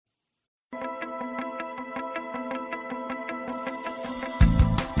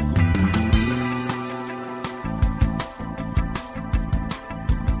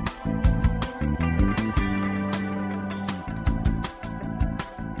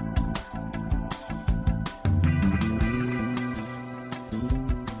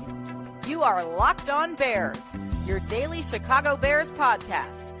You are Locked On Bears, your daily Chicago Bears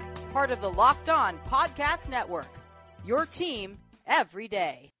podcast, part of the Locked On Podcast Network, your team every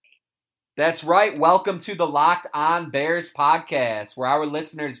day. That's right. Welcome to the Locked On Bears podcast, where our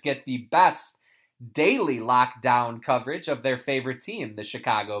listeners get the best daily lockdown coverage of their favorite team, the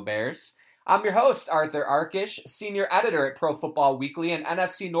Chicago Bears. I'm your host, Arthur Arkish, senior editor at Pro Football Weekly and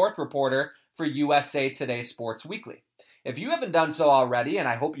NFC North reporter for USA Today Sports Weekly. If you haven't done so already, and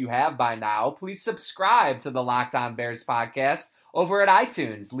I hope you have by now, please subscribe to the Locked On Bears podcast over at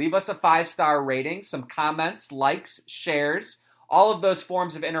iTunes. Leave us a 5-star rating, some comments, likes, shares. All of those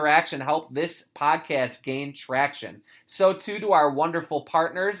forms of interaction help this podcast gain traction. So too do our wonderful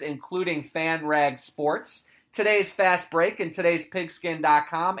partners, including FanRag Sports, today's Fast Break, and today's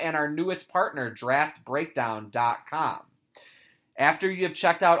Pigskin.com, and our newest partner, DraftBreakdown.com. After you have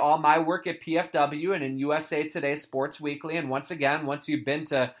checked out all my work at PFW and in USA Today Sports Weekly, and once you've been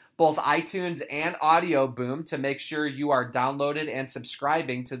to both iTunes and Audio Boom to make sure you are downloaded and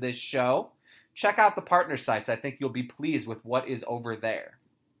subscribing to this show, check out the partner sites. I think you'll be pleased with what is over there.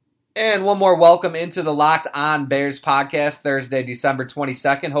 And one more welcome into the Locked On Bears podcast, Thursday, December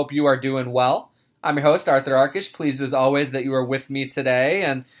 22nd. Hope you are doing well. I'm your host, Arthur Arkish. Pleased as always that you are with me today.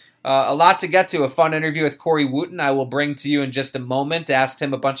 And a lot to get to. A fun interview with Corey Wootton I will bring to you in just a moment. Asked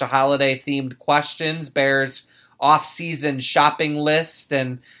him a bunch of holiday-themed questions, Bears off-season shopping list,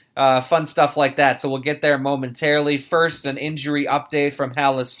 and fun stuff like that. So we'll get there momentarily. First, an injury update from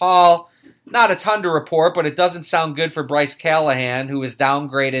Halas Hall. Not a ton to report, but it doesn't sound good for Bryce Callahan, who was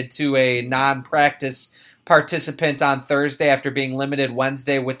downgraded to a non-practice participant on Thursday after being limited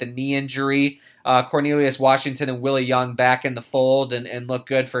Wednesday with a knee injury. Cornelius Washington and Willie Young back in the fold and look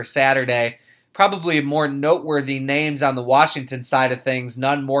good for Saturday. Probably more noteworthy names on the Washington side of things,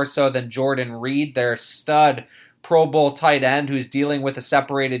 none more so than Jordan Reed, their stud Pro Bowl tight end who's dealing with a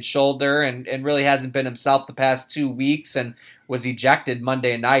separated shoulder and really hasn't been himself the past 2 weeks and was ejected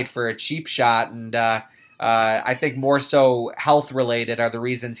Monday night for a cheap shot. And I think more so health-related are the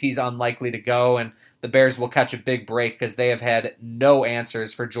reasons he's unlikely to go, and the Bears will catch a big break because they have had no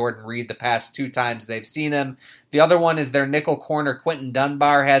answers for Jordan Reed the past 2 times they've seen him. The other one is their nickel corner, Quinton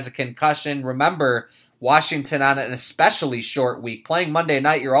Dunbar, has a concussion. Remember, Washington on an especially short week. Playing Monday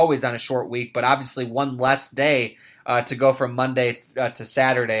night, you're always on a short week, but obviously one less day to go from Monday to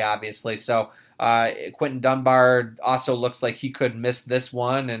Saturday, obviously. So Quinton Dunbar also looks like he could miss this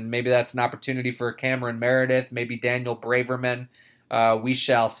one, and maybe that's an opportunity for Cameron Meredith, maybe Daniel Braverman. We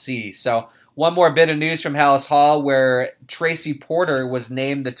shall see. So one more bit of news from Halas Hall, where Tracy Porter was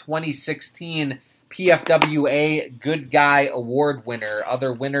named the 2016 PFWA Good Guy Award winner.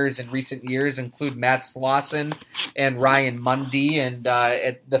 Other winners in recent years include Matt Slauson and Ryan Mundy, and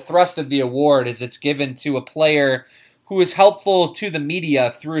the thrust of the award is it's given to a player who is helpful to the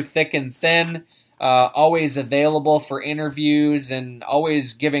media through thick and thin, always available for interviews, and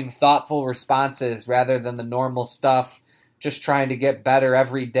always giving thoughtful responses rather than the normal stuff, just trying to get better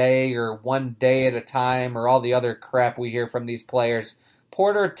every day or one day at a time or all the other crap we hear from these players.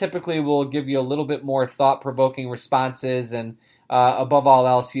 Porter typically will give you a little bit more thought-provoking responses, and above all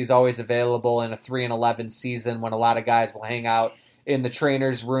else, he's always available in a 3-11 season when a lot of guys will hang out in the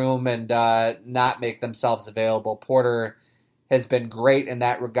trainer's room and not make themselves available. Porter has been great in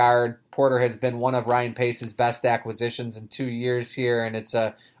that regard. Porter has been one of Ryan Pace's best acquisitions in 2 years here, and it's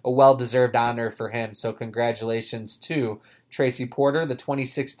a well-deserved honor for him. So congratulations to Tracy Porter, the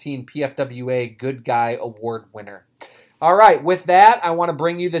 2016 PFWA Good Guy Award winner. All right, with that, I want to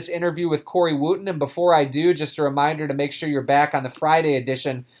bring you this interview with Corey Wootton, and before I do, just a reminder to make sure you're back on the Friday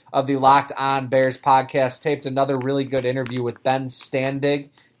edition of the Locked On Bears podcast. Taped another really good interview with Ben Standig.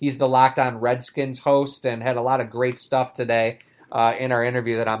 He's the Locked On Redskins host and had a lot of great stuff today in our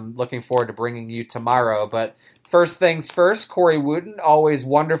interview that I'm looking forward to bringing you tomorrow. But first things first, Corey Wootton, always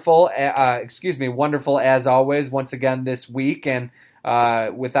wonderful. Wonderful as always once again this week. And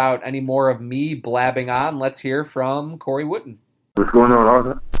without any more of me blabbing on, let's hear from Corey Wootton. What's going on,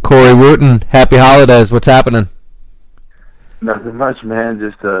 Arthur? Corey Wootton, happy holidays. What's happening? Nothing much, man.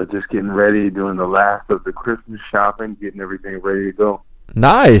 Just getting ready, doing the last of the Christmas shopping, getting everything ready to go.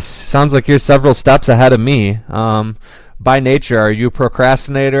 Nice. Sounds like you're several steps ahead of me. By nature, are you a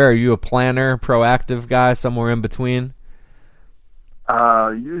procrastinator? Are you a planner, proactive guy, somewhere in between?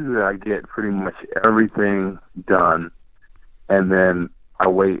 Usually I get pretty much everything done, and then I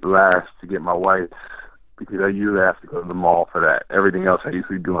wait last to get my wife's, because I usually have to go to the mall for that. Everything else I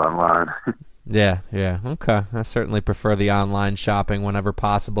usually do online. Yeah, okay. I certainly prefer the online shopping whenever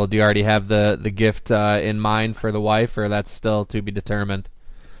possible. Do you already have the gift in mind for the wife, or that's still to be determined?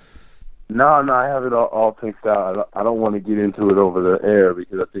 No, I have it all picked out. I don't want to get into it over the air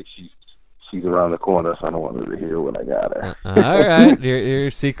because I think she's around the corner, so I don't want her to hear what I got her. All right, your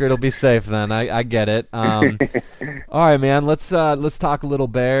secret will be safe then. I get it. All right, man. Let's talk a little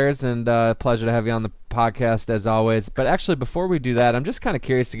Bears, and pleasure to have you on the podcast as always. But actually, before we do that, I'm just kind of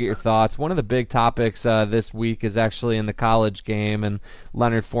curious to get your thoughts. One of the big topics this week is actually in the college game, and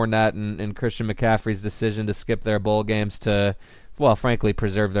Leonard Fournette and Christian McCaffrey's decision to skip their bowl games to, well, frankly,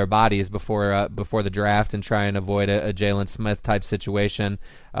 preserve their bodies before the draft and try and avoid a Jalen Smith type situation.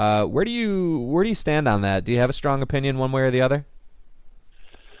 Where do you stand on that? Do you have a strong opinion one way or the other?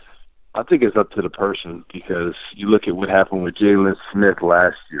 I think it's up to the person, because you look at what happened with Jalen Smith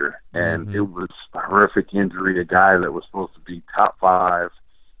last year, and it was a horrific injury, a guy that was supposed to be top 5,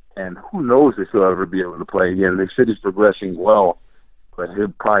 and who knows if he'll ever be able to play again. They said he's progressing well, but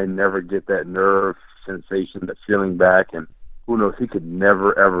he'll probably never get that nerve sensation, that feeling back, and who knows, he could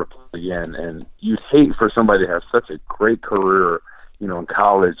never, ever play again. And you'd hate for somebody to have such a great career, in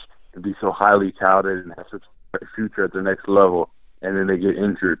college, to be so highly touted and have such a great future at the next level, and then they get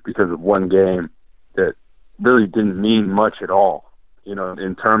injured because of one game that really didn't mean much at all,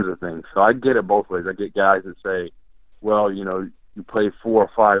 in terms of things. So I get it both ways. I get guys that say, well, you played 4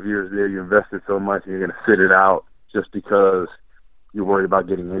 or 5 years there, you invested so much, and you're going to sit it out just because you're worried about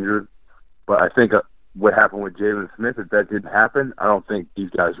getting injured. But I think what happened with Jalen Smith, if that didn't happen, I don't think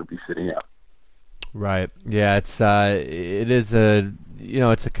these guys would be sitting out. Right. Yeah, it's a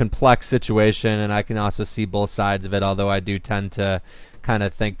complex situation, and I can also see both sides of it, although I do tend to kind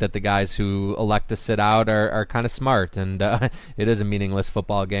of think that the guys who elect to sit out are kind of smart, and it is a meaningless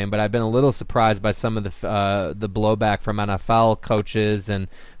football game. But I've been a little surprised by some of the blowback from NFL coaches and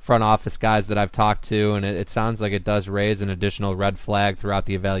front office guys that I've talked to, and it sounds like it does raise an additional red flag throughout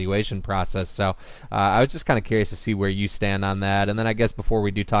the evaluation process. So I was just kind of curious to see where you stand on that. And then I guess before we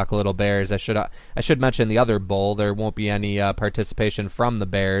do talk a little Bears, I should mention the other bowl. There won't be any participation from the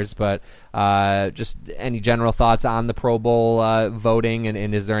Bears, but just any general thoughts on the Pro Bowl voting,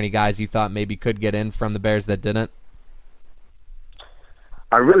 and is there any guys you thought maybe could get in from the Bears that didn't?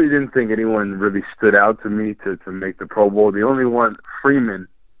 I really didn't think anyone really stood out to me to make the Pro Bowl. The only one, Freeman,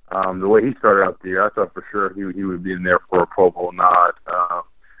 the way he started out the year, I thought for sure he would be in there for a Pro Bowl nod.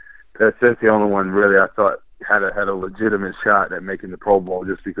 That's the only one really I thought had a legitimate shot at making the Pro Bowl,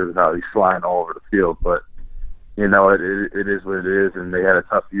 just because of how he's flying all over the field. But it is what it is, and they had a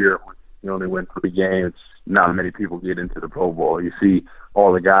tough year. He only went 3 games. Not many people get into the Pro Bowl. You see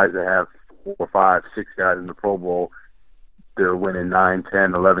all the guys that have 4, 5, 6 guys in the Pro Bowl, they're winning 9,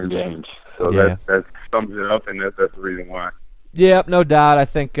 10, 11 games. So yeah. that sums it up, and that's the reason why. Yeah, no doubt. I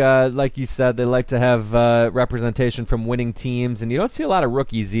think, like you said, they like to have representation from winning teams, and you don't see a lot of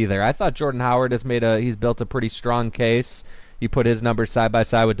rookies either. I thought Jordan Howard he's built a pretty strong case. You put his numbers side by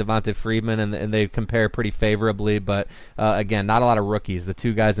side with Devonta Freeman, and they compare pretty favorably. But, again, not a lot of rookies. The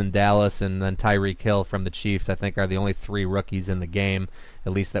 2 guys in Dallas and then Tyreek Hill from the Chiefs, I think, are the only 3 rookies in the game,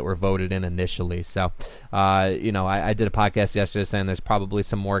 at least that were voted in initially. So, I did a podcast yesterday saying there's probably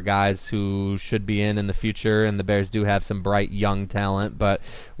some more guys who should be in the future, and the Bears do have some bright young talent, but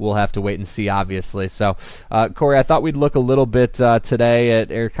we'll have to wait and see, obviously. So, Corey, I thought we'd look a little bit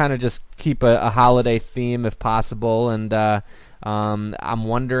today or kind of just keep a holiday theme if possible, and I'm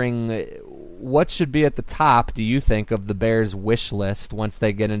wondering what should be at the top, do you think, of the Bears' wish list once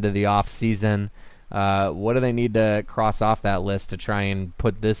they get into the off season? What do they need to cross off that list to try and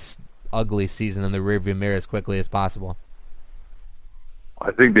put this ugly season in the rearview mirror as quickly as possible?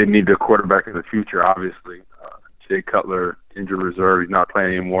 I think they need a quarterback in the future, obviously. Jay Cutler, injured reserve, he's not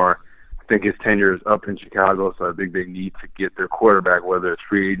playing anymore. I think his tenure is up in Chicago, so I think they need to get their quarterback, whether it's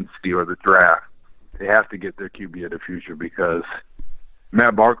free agency or the draft. They have to get their QB of the future, because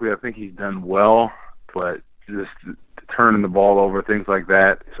Matt Barkley, I think he's done well, but just turning the ball over, things like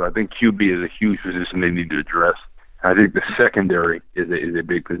that. So I think QB is a huge position they need to address. I think the secondary is a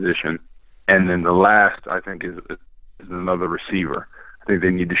big position. And then the last, I think, is another receiver. I think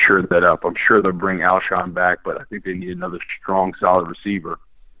they need to shore that up. I'm sure they'll bring Alshon back, but I think they need another strong, solid receiver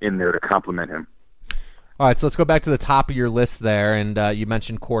in there to complement him. All right, so let's go back to the top of your list there, and you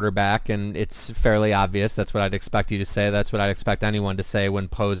mentioned quarterback, and it's fairly obvious. That's what I'd expect you to say. That's what I'd expect anyone to say when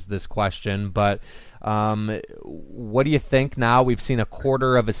posed this question. But what do you think now? We've seen a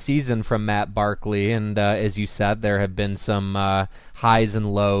quarter of a season from Matt Barkley, and as you said, there have been some highs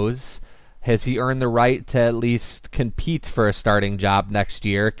and lows. Has he earned the right to at least compete for a starting job next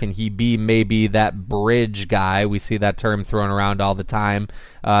year? Can he be maybe that bridge guy? We see that term thrown around all the time,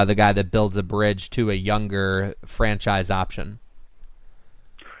 the guy that builds a bridge to a younger franchise option.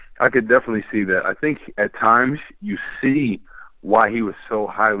 I could definitely see that. I think at times you see why he was so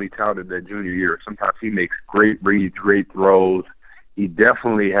highly touted that junior year. Sometimes he makes great reads, great throws. he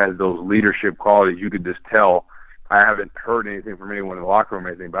definitely has those leadership qualities. You could just tell. I haven't heard anything from anyone in the locker room or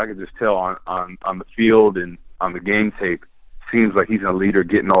anything, but I could just tell on the field and on the game tape, seems like he's a leader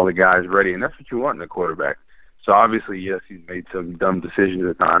getting all the guys ready, and that's what you want in a quarterback. So obviously, yes, he's made some dumb decisions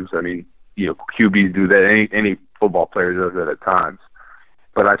at times. I mean, QBs do that. Any football player does that at times.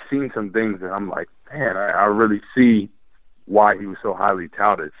 But I've seen some things that I'm like, man, I really see why he was so highly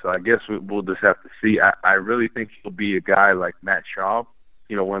touted. So I guess we'll just have to see. I really think he'll be a guy like Matt Schaub,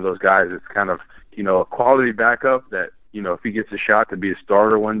 one of those guys that's kind of, a quality backup that, if he gets a shot to be a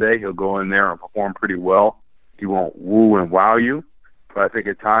starter one day, he'll go in there and perform pretty well. He won't woo and wow you. But I think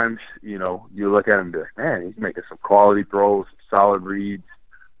at times, you look at him and be like, man, he's making some quality throws, solid reads.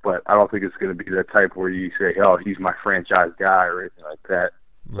 But I don't think it's going to be that type where you say, oh, he's my franchise guy or anything like that.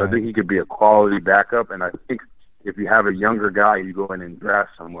 Right. So I think he could be a quality backup. And I think if you have a younger guy, you go in and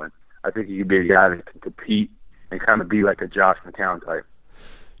draft someone, I think he could be a guy that can compete and kind of be like a Josh McCown type.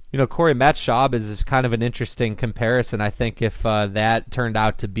 Corey, Matt Schaub is kind of an interesting comparison. I think if that turned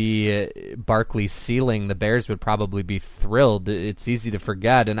out to be Barkley's ceiling, the Bears would probably be thrilled. It's easy to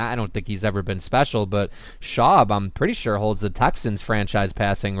forget, and I don't think he's ever been special, but Schaub, I'm pretty sure, holds the Texans' franchise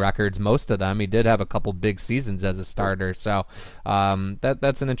passing records, most of them. He did have a couple big seasons as a starter, so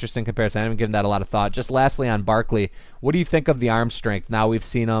that's an interesting comparison. I haven't given that a lot of thought. Just lastly on Barkley, what do you think of the arm strength? Now we've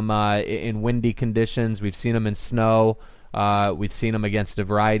seen him in windy conditions. We've seen him in snow. We've seen him against a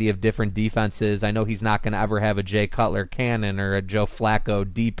variety of different defenses. I know he's not going to ever have a Jay Cutler cannon or a Joe Flacco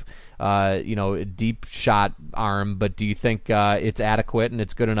deep shot arm, but do you think it's adequate and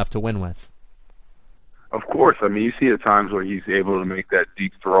it's good enough to win with? Of course. I mean, you see at times where he's able to make that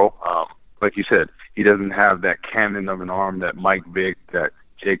deep throw. Like you said, he doesn't have that cannon of an arm that Mike Vick, that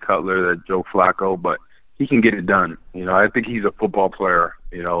Jay Cutler, that Joe Flacco, but he can get it done. I think he's a football player.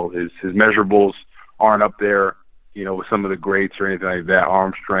 His measurables aren't up there, with some of the greats or anything like that,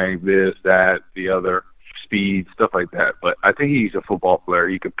 arm strength, this, that, the other, speed, stuff like that. But I think he's a football player.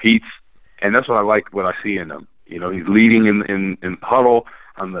 He competes, and that's what I see in him. He's leading in huddle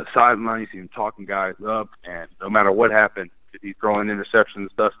on the sideline. You see him talking guys up, and no matter what happens, if he's throwing interceptions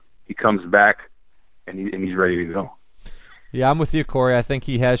and stuff, he comes back, and he's ready to go. Yeah, I'm with you, Corey. I think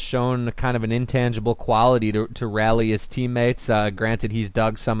he has shown kind of an intangible quality to rally his teammates. Granted, he's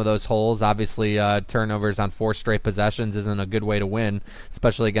dug some of those holes. Obviously, turnovers on 4 straight possessions isn't a good way to win,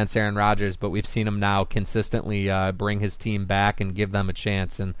 especially against Aaron Rodgers, but we've seen him now consistently bring his team back and give them a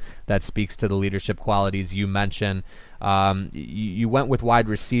chance, and that speaks to the leadership qualities you mentioned. You went with wide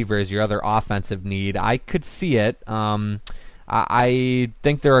receiver as your other offensive need. I could see it. I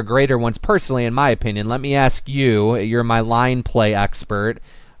think there are greater ones, personally, in my opinion. Let me ask you. You're my line play expert.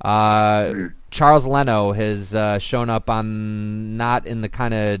 Charles Leno has shown up on not in the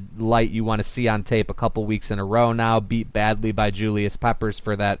kind of light you want to see on tape a couple weeks in a row now, beat badly by Julius Peppers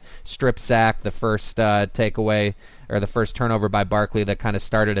for that strip sack, the first takeaway, or the first turnover by Barkley that kind of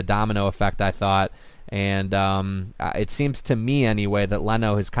started a domino effect, I thought. And it seems to me, anyway, that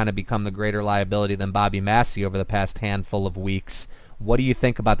Leno has kind of become the greater liability than Bobby Massey over the past handful of weeks. What do you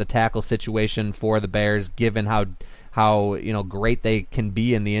think about the tackle situation for the Bears, given how great they can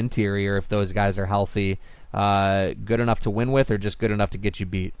be in the interior if those guys are healthy? Good enough to win with, or just good enough to get you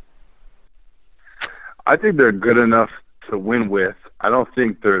beat? I think they're good enough to win with. I don't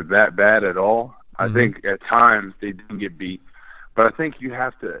think they're that bad at all. I think at times they do get beat. But I think you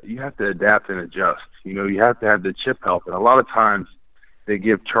have to adapt and adjust. You have to have the chip help. And a lot of times they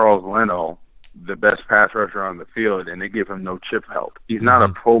give Charles Leno the best pass rusher on the field, and they give him no chip help. He's not a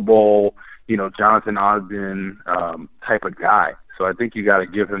Pro Bowl, Jonathan Ogden type of guy. So I think you got to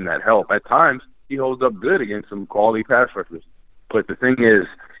give him that help. At times he holds up good against some quality pass rushers. But the thing is,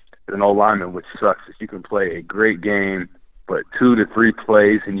 as an old lineman, which sucks, is you can play a great game, but 2 to 3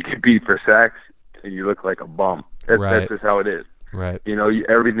 plays and you get beat for sacks, and you look like a bum. That's just how it is. Right.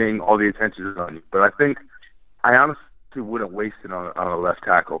 Everything, all the attention is on you. But I honestly wouldn't waste it on a left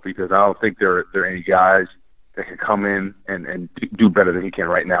tackle, because I don't think there are any guys that can come in and do better than he can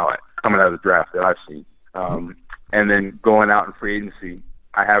right now coming out of the draft that I've seen. And then going out in free agency,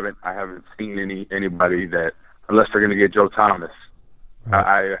 I haven't seen anybody that, unless they're going to get Joe Thomas,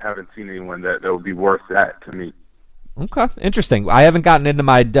 I haven't seen anyone that would be worth that to me. Okay, interesting. I haven't gotten into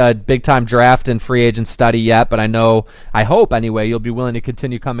my big-time draft and free agent study yet, but I hope anyway, you'll be willing to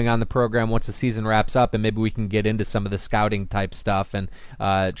continue coming on the program once the season wraps up, and maybe we can get into some of the scouting-type stuff and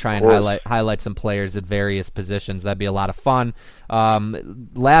try and highlight some players at various positions. That'd be a lot of fun.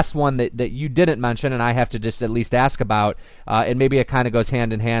 Last one that you didn't mention, and I have to just at least ask about, and maybe it kind of goes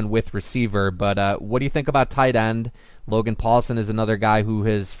hand-in-hand with receiver, but what do you think about tight end? Logan Paulson is another guy who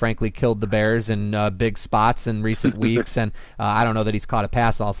has frankly killed the Bears in big spots in recent weeks, and I don't know that he's caught a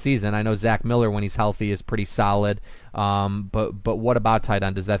pass all season. I know Zach Miller, when he's healthy, is pretty solid. But what about tight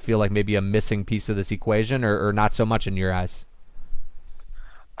end? Does that feel like maybe a missing piece of this equation, or not so much in your eyes?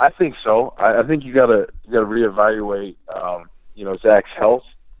 I think so. I think you gotta reevaluate, Zach's health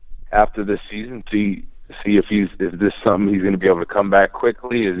after this season. See if is this something he's going to be able to come back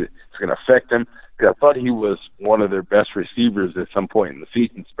quickly? Is it's going to affect him? Because I thought he was one of their best receivers at some point in the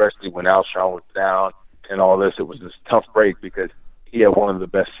season, especially when Alshon was down and all this. It was this tough break because he had one of the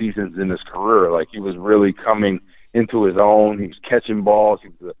best seasons in his career. Like, he was really coming into his own. He was catching balls. He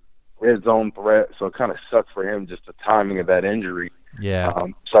was a red zone threat. So it kind of sucked for him, just the timing of that injury. Yeah.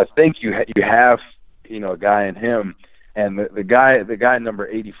 So I think you have a guy in him, and the guy number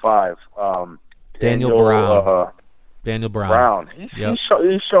 85, Daniel Brown. Daniel Brown. He's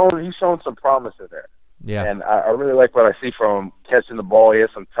shown some promise in there. Yeah. And I really like what I see from him catching the ball. He has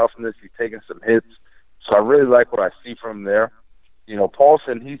some toughness. He's taking some hits. So I really like what I see from him there.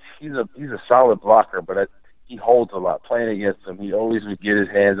 Paulson, he's a solid blocker, but he holds a lot. Playing against him, he always would get his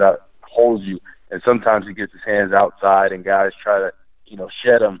hands out, holds you, and sometimes he gets his hands outside, and guys try to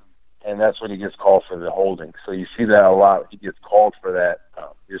shed him, and that's when he gets called for the holding. So you see that a lot. He gets called for that.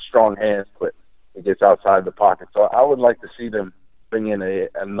 His strong hands, but it gets outside the pocket. So I would like to see them bring in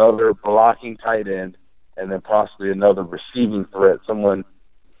another blocking tight end, and then possibly another receiving threat, someone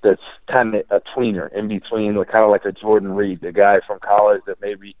that's kind of a tweener in between, kind of like a Jordan Reed, the guy from college that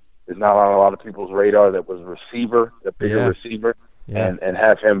maybe is not on a lot of people's radar, that was a receiver, the bigger receiver, and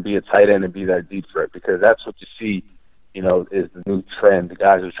have him be a tight end and be that deep threat, because that's what you see, is the new trend. The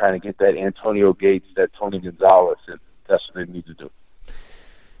guys are trying to get that Antonio Gates, that Tony Gonzalez, and that's what they need to do.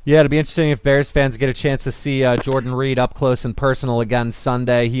 Yeah, it'll be interesting if Bears fans get a chance to see Jordan Reed up close and personal again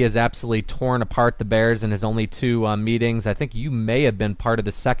Sunday. He has absolutely torn apart the Bears in his only 2 meetings. I think you may have been part of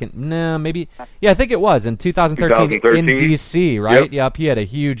the second. No, maybe. Yeah, I think it was in 2013 in D.C., right? Yep, he had a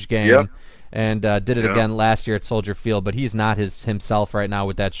huge game. Yep. And did it again last year at Soldier Field, but he's not himself right now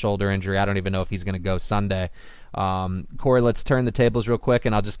with that shoulder injury. I don't even know if he's going to go Sunday. Corey, let's turn the tables real quick,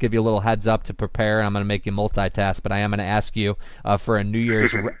 and I'll just give you a little heads up to prepare. I'm going to make you multitask, but I am going to ask you for a New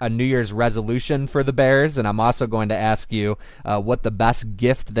Year's resolution for the Bears, and I'm also going to ask you what the best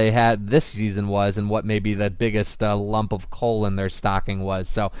gift they had this season was, and what maybe the biggest lump of coal in their stocking was.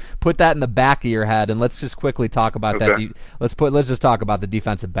 So put that in the back of your head, and let's just quickly talk about that. Let's just talk about the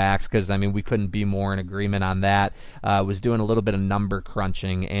defensive backs, because we couldn't be more in agreement on that. Was doing a little bit of number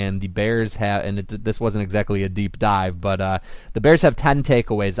crunching, and the Bears have, and this wasn't exactly a deep dive, but the Bears have 10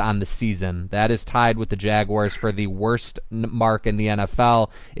 takeaways on the season. That is tied with the Jaguars for the worst mark in the NFL.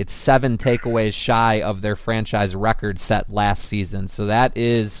 It's 7 takeaways shy of their franchise record set last season. So that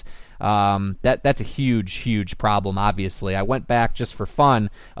is that's a huge problem, obviously. I went back just for fun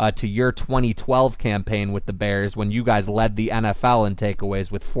to your 2012 campaign with the Bears when you guys led the NFL in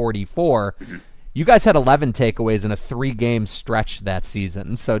takeaways with 44. You guys had 11 takeaways in a 3-game stretch that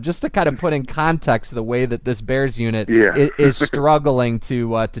season. So just to kind of put in context the way that this Bears unit is struggling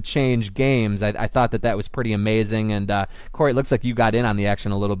to change games, I thought that was pretty amazing. And Corey, it looks like you got in on the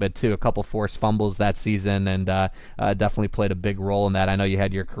action a little bit too. A couple forced fumbles that season, and definitely played a big role in that. I know you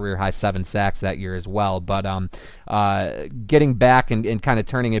had your career-high 7 sacks that year as well. But getting back and kind of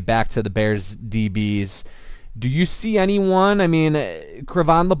turning it back to the Bears DBs, do you see anyone?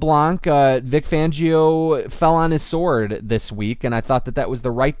 Cre'Von LeBlanc, Vic Fangio fell on his sword this week, and I thought that was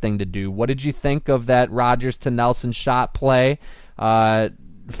the right thing to do. What did you think of that Rodgers to Nelson shot play?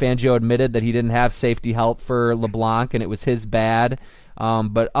 Fangio admitted that he didn't have safety help for LeBlanc, and it was his bad.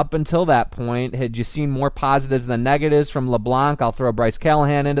 But up until that point, had you seen more positives than negatives from LeBlanc? I'll throw Bryce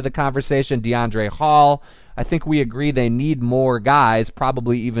Callahan into the conversation, DeAndre Hall. I think we agree they need more guys,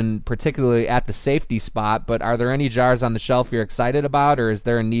 probably even particularly at the safety spot, but are there any jars on the shelf you're excited about, or is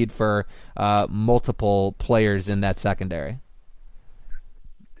there a need for multiple players in that secondary?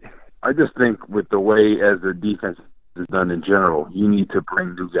 I just think with the way as the defense is done in general, you need to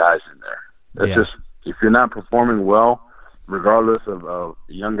bring new guys in there. That's just, if you're not performing well, regardless of a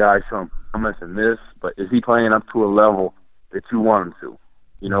young guy showing promise in this, but is he playing up to a level that you want him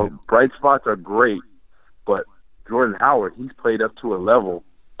to? Bright spots are great, but Jordan Howard, he's played up to a level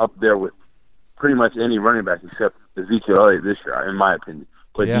up there with pretty much any running back except Ezekiel Elliott this year, in my opinion.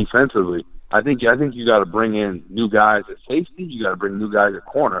 But defensively, I think you got to bring in new guys at safety. You got to bring new guys at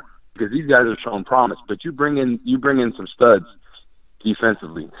corner, because these guys are showing promise. But you bring in some studs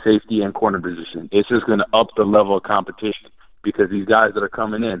defensively, safety and corner position. It's just going to up the level of competition, because these guys that are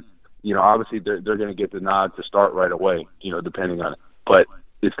coming in, obviously they're going to get the nod to start right away, depending on it. But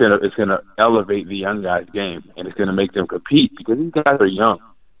it's gonna elevate the young guys' game, and it's gonna make them compete because these guys are young.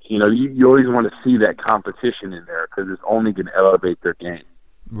 You know, you always want to see that competition in there because it's only going to elevate their game.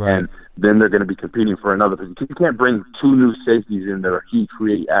 Right. And then they're going to be competing for another position. You can't bring 2 new safeties in there,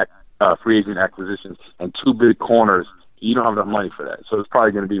 free agent acquisitions, and 2 big corners. You don't have enough money for that. So it's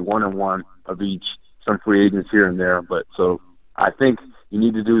probably going to be 1 and 1 of each, some free agents here and there. But so I think you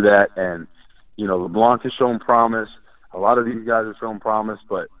need to do that. And, you know, LeBlanc has shown promise. A lot of these guys have shown promise.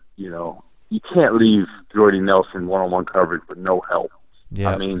 But, you know, you can't leave Jordy Nelson one-on-one coverage with no help. Yeah.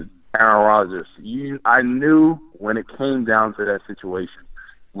 I mean, Aaron Rodgers, I knew when it came down to that situation,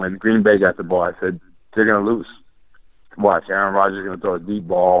 when Green Bay got the ball, I said, they're going to lose. Watch, Aaron Rodgers is going to throw a deep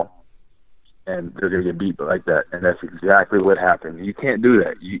ball, and they're going to get beat like that. And that's exactly what happened. You can't do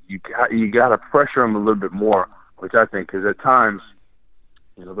that. You got to pressure them a little bit more, which I think, because at times,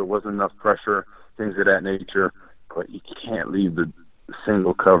 you know, there wasn't enough pressure, things of that nature, but you can't leave the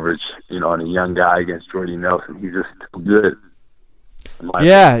single coverage, you know, on a young guy against Jordy Nelson. He's just too good.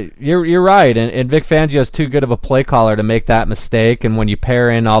 Yeah, you're right, and Vic Fangio's too good of a play caller to make that mistake. And when you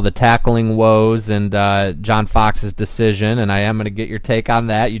pair in all the tackling woes and John Fox's decision, and I am going to get your take on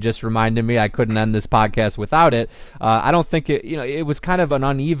that. You just reminded me I couldn't end this podcast without it. I don't think it was kind of an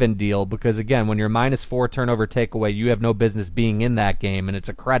uneven deal because again, when you're -4 turnover takeaway, you have no business being in that game, and it's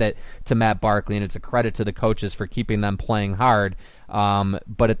a credit to Matt Barkley and it's a credit to the coaches for keeping them playing hard.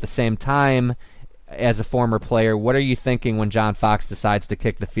 But at the same time, as a former player, what are you thinking when John Fox decides to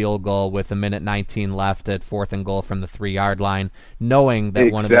kick the field goal with 1:19 left at 4th and goal from the 3-yard line, knowing that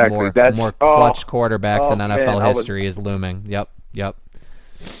one of the more clutch quarterbacks in NFL history is looming? Yep.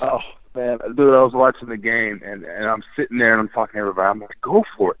 Oh, man. Dude, I was watching the game, and I'm sitting there, and I'm talking to everybody. I'm like, go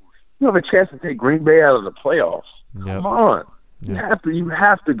for it. You have a chance to take Green Bay out of the playoffs. Come on. Yep. You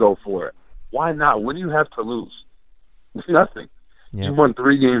have to go for it. Why not? What do you have to lose? Nothing. Yep. You won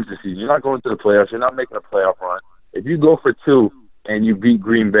 3 games this season. You're not going to the playoffs. You're not making a playoff run. If you go for 2 and you beat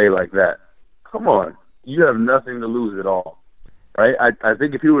Green Bay like that, come on. You have nothing to lose at all, right? I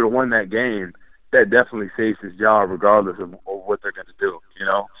think if he would have won that game, that definitely saves his job regardless of what they're going to do, you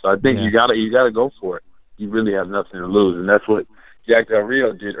know? So I think you gotta go for it. You really have nothing to lose, and that's what Jack Del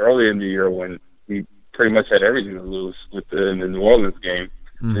Rio did early in the year when he pretty much had everything to lose in the New Orleans game.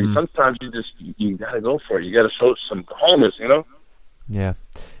 Mm-hmm. Sometimes you got to go for it. You got to show some calmness, you know? Yeah.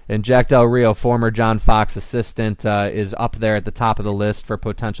 And Jack Del Rio, former John Fox assistant, is up there at the top of the list for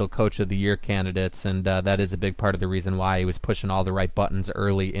potential Coach of the Year candidates, and that is a big part of the reason why he was pushing all the right buttons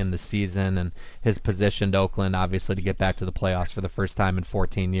early in the season, and has positioned Oakland, obviously, to get back to the playoffs for the first time in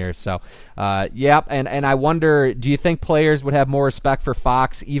 14 years. So, and I wonder, do you think players would have more respect for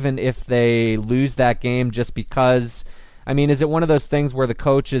Fox even if they lose that game just because, I mean, is it one of those things where the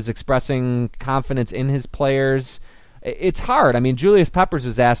coach is expressing confidence in his players? It's hard. I mean, Julius Peppers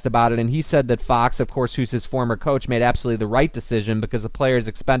was asked about it, and he said that Fox, of course, who's his former coach, made absolutely the right decision because the players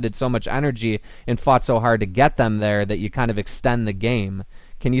expended so much energy and fought so hard to get them there that you kind of extend the game.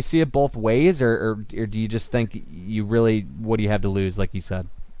 Can you see it both ways, or do you just think you really, what do you have to lose, like you said?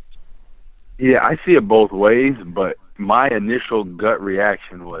 Yeah, I see it both ways, but my initial gut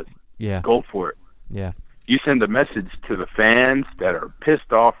reaction was, go for it. Yeah. You send a message to the fans that are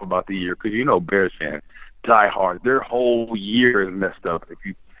pissed off about the year, because you know Bears fans die hard. Their whole year is messed up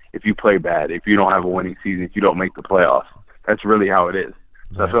if you play bad, if you don't have a winning season, if you don't make the playoffs. That's really how it is.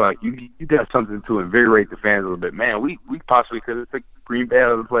 So I feel like you got something to invigorate the fans a little bit. Man, we possibly could have took Green Bay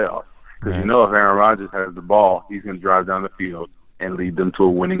out of the playoffs because you know if Aaron Rodgers has the ball, he's going to drive down the field and lead them to a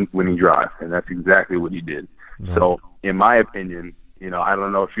winning drive, and that's exactly what he did. Yeah. So, in my opinion, you know, I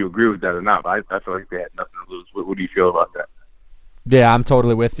don't know if you agree with that or not, but I feel like they had nothing to lose. What do you feel about that? Yeah, I'm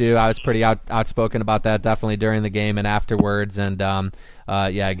totally with you. I was pretty outspoken about that definitely during the game and afterwards. And,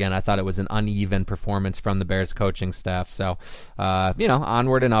 again, I thought it was an uneven performance from the Bears coaching staff. So,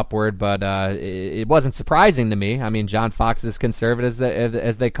 onward and upward, but it wasn't surprising to me. I mean, John Fox is conservative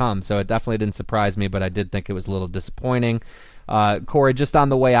as they come, so it definitely didn't surprise me, but I did think it was a little disappointing. Corey, just on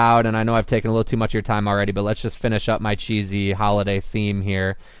the way out, and I know I've taken a little too much of your time already, but let's just finish up my cheesy holiday theme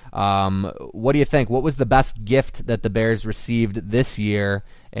here. What do you think? What was the best gift that the Bears received this year,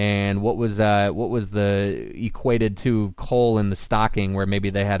 and what was the equated to coal in the stocking where maybe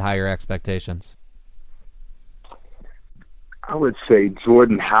they had higher expectations? I would say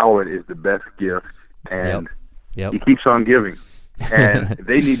Jordan Howard is the best gift, and Yep. he keeps on giving. And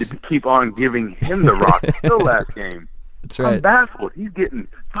they need to keep on giving him the rock. Still last game. That's right. I'm baffled. He's getting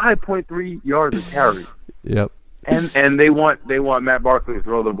 5.3 yards a carry. Yep. And they want Matt Barkley to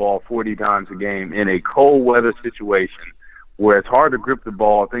throw the ball 40 times a game in a cold weather situation where it's hard to grip the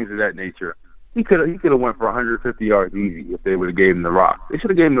ball, things of that nature. he could have went for 150 yards easy if they would have gave him the rock. They should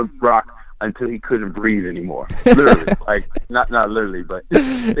have gave him the rock until he couldn't breathe anymore. Literally, like not literally, but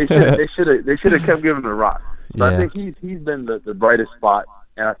they should have kept giving him the rock. So I think he's been the brightest spot,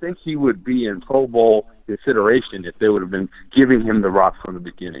 and I think he would be in Pro Bowl consideration if they would have been giving him the rock from the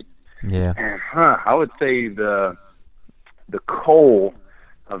beginning. Yeah. And I would say the coal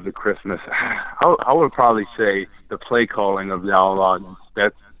of the Christmas, I would probably say the play calling of the Outlaws.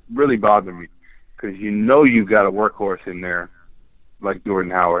 That's really bothered me, because you've got a workhorse in there like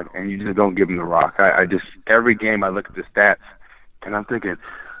Jordan Howard, and you just don't give him the rock. I just, every game I look at the stats, and I'm thinking,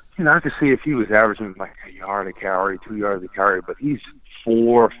 I could see if he was averaging like a yard a carry, 2 yards a carry, but he's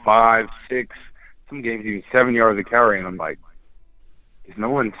 4, 5, 6, some games even 7 yards a carry, and I'm like, is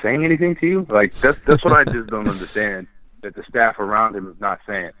no one saying anything to you? Like, that's what I just don't understand, that the staff around him is not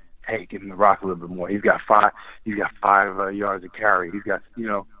saying, hey, give him the rock a little bit more. He's got 5 yards a carry. He's got,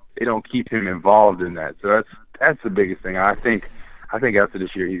 they don't keep him involved in that. So that's the biggest thing. I think after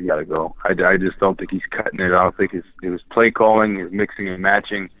this year he's got to go. I just don't think he's cutting it. I don't think it was play calling, his mixing and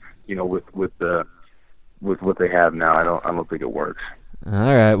matching, with what they have now. I don't think it works. All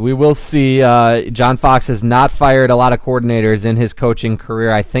right, we will see. John Fox has not fired a lot of coordinators in his coaching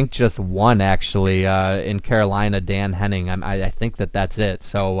career. I think just one, actually, in Carolina, Dan Henning. I think that's it.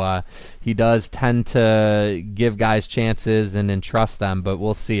 So he does tend to give guys chances and entrust them, but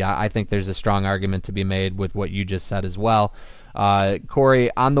we'll see. I think there's a strong argument to be made with what you just said as well.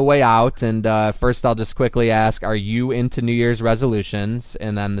 Corey, on the way out, and first I'll just quickly ask, are you into New Year's resolutions?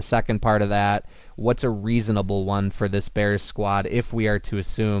 And then the second part of that, what's a reasonable one for this Bears squad if we are to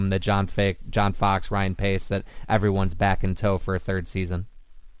assume that John Fox, Ryan Pace, that everyone's back in tow for a third season?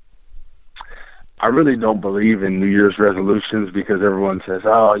 I really don't believe in New Year's resolutions, because everyone says,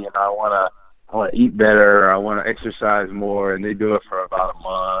 I want to eat better, I want to exercise more, and they do it for about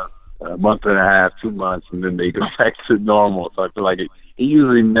a month and a half, 2 months, and then they go back to normal. So I feel like it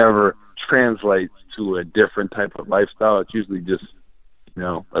usually never translates to a different type of lifestyle. It's usually just,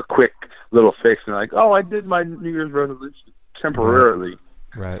 a quick little fix, and like, I did my New Year's resolution temporarily.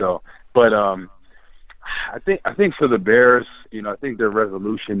 Right. So, but I think for the Bears, I think their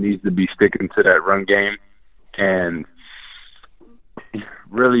resolution needs to be sticking to that run game and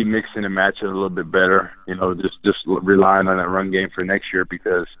really mixing and matching a little bit better. Just relying on that run game for next year,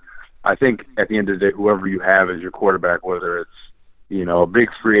 because I think at the end of the day, whoever you have as your quarterback, whether it's, a big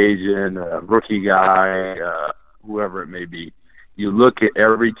free agent, a rookie guy, whoever it may be, you look at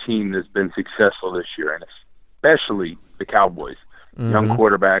every team that's been successful this year, and especially the Cowboys, young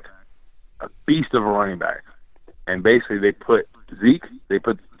quarterback, a beast of a running back. And basically they put Zeke, they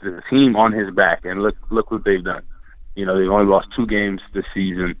put the team on his back, and look what they've done. They've only lost 2 games this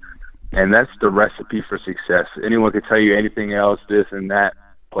season, and that's the recipe for success. Anyone could tell you anything else, this and that,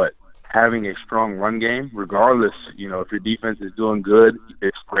 but having a strong run game, regardless, if your defense is doing good,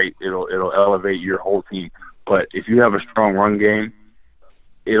 it's great. It'll elevate your whole team. But if you have a strong run game,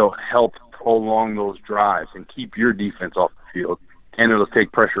 it'll help prolong those drives and keep your defense off the field, and it'll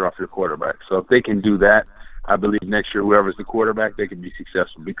take pressure off your quarterback. So if they can do that, I believe next year, whoever's the quarterback, they can be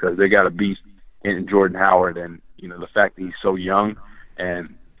successful, because they got a beast in Jordan Howard, and the fact that he's so young,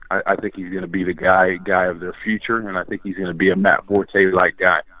 and I think he's going to be the guy of their future, and I think he's going to be a Matt Forte-like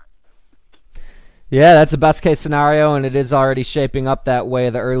guy. Yeah, that's a best-case scenario, and it is already shaping up that way.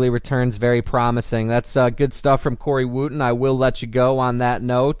 The early return's very promising. That's good stuff from Corey Wootton. I will let you go on that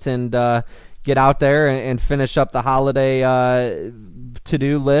note and get out there and finish up the holiday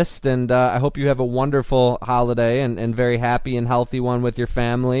to-do list, and I hope you have a wonderful holiday and very happy and healthy one with your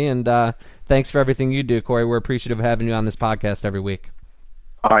family, and thanks for everything you do, Corey. We're appreciative of having you on this podcast every week.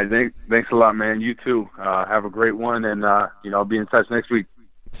 All right, thanks a lot, man. You too. Have a great one, and I'll be in touch next week.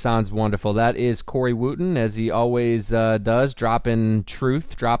 Sounds wonderful. That is Corey Wootton, as he always does, dropping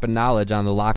truth, dropping knowledge on the Locked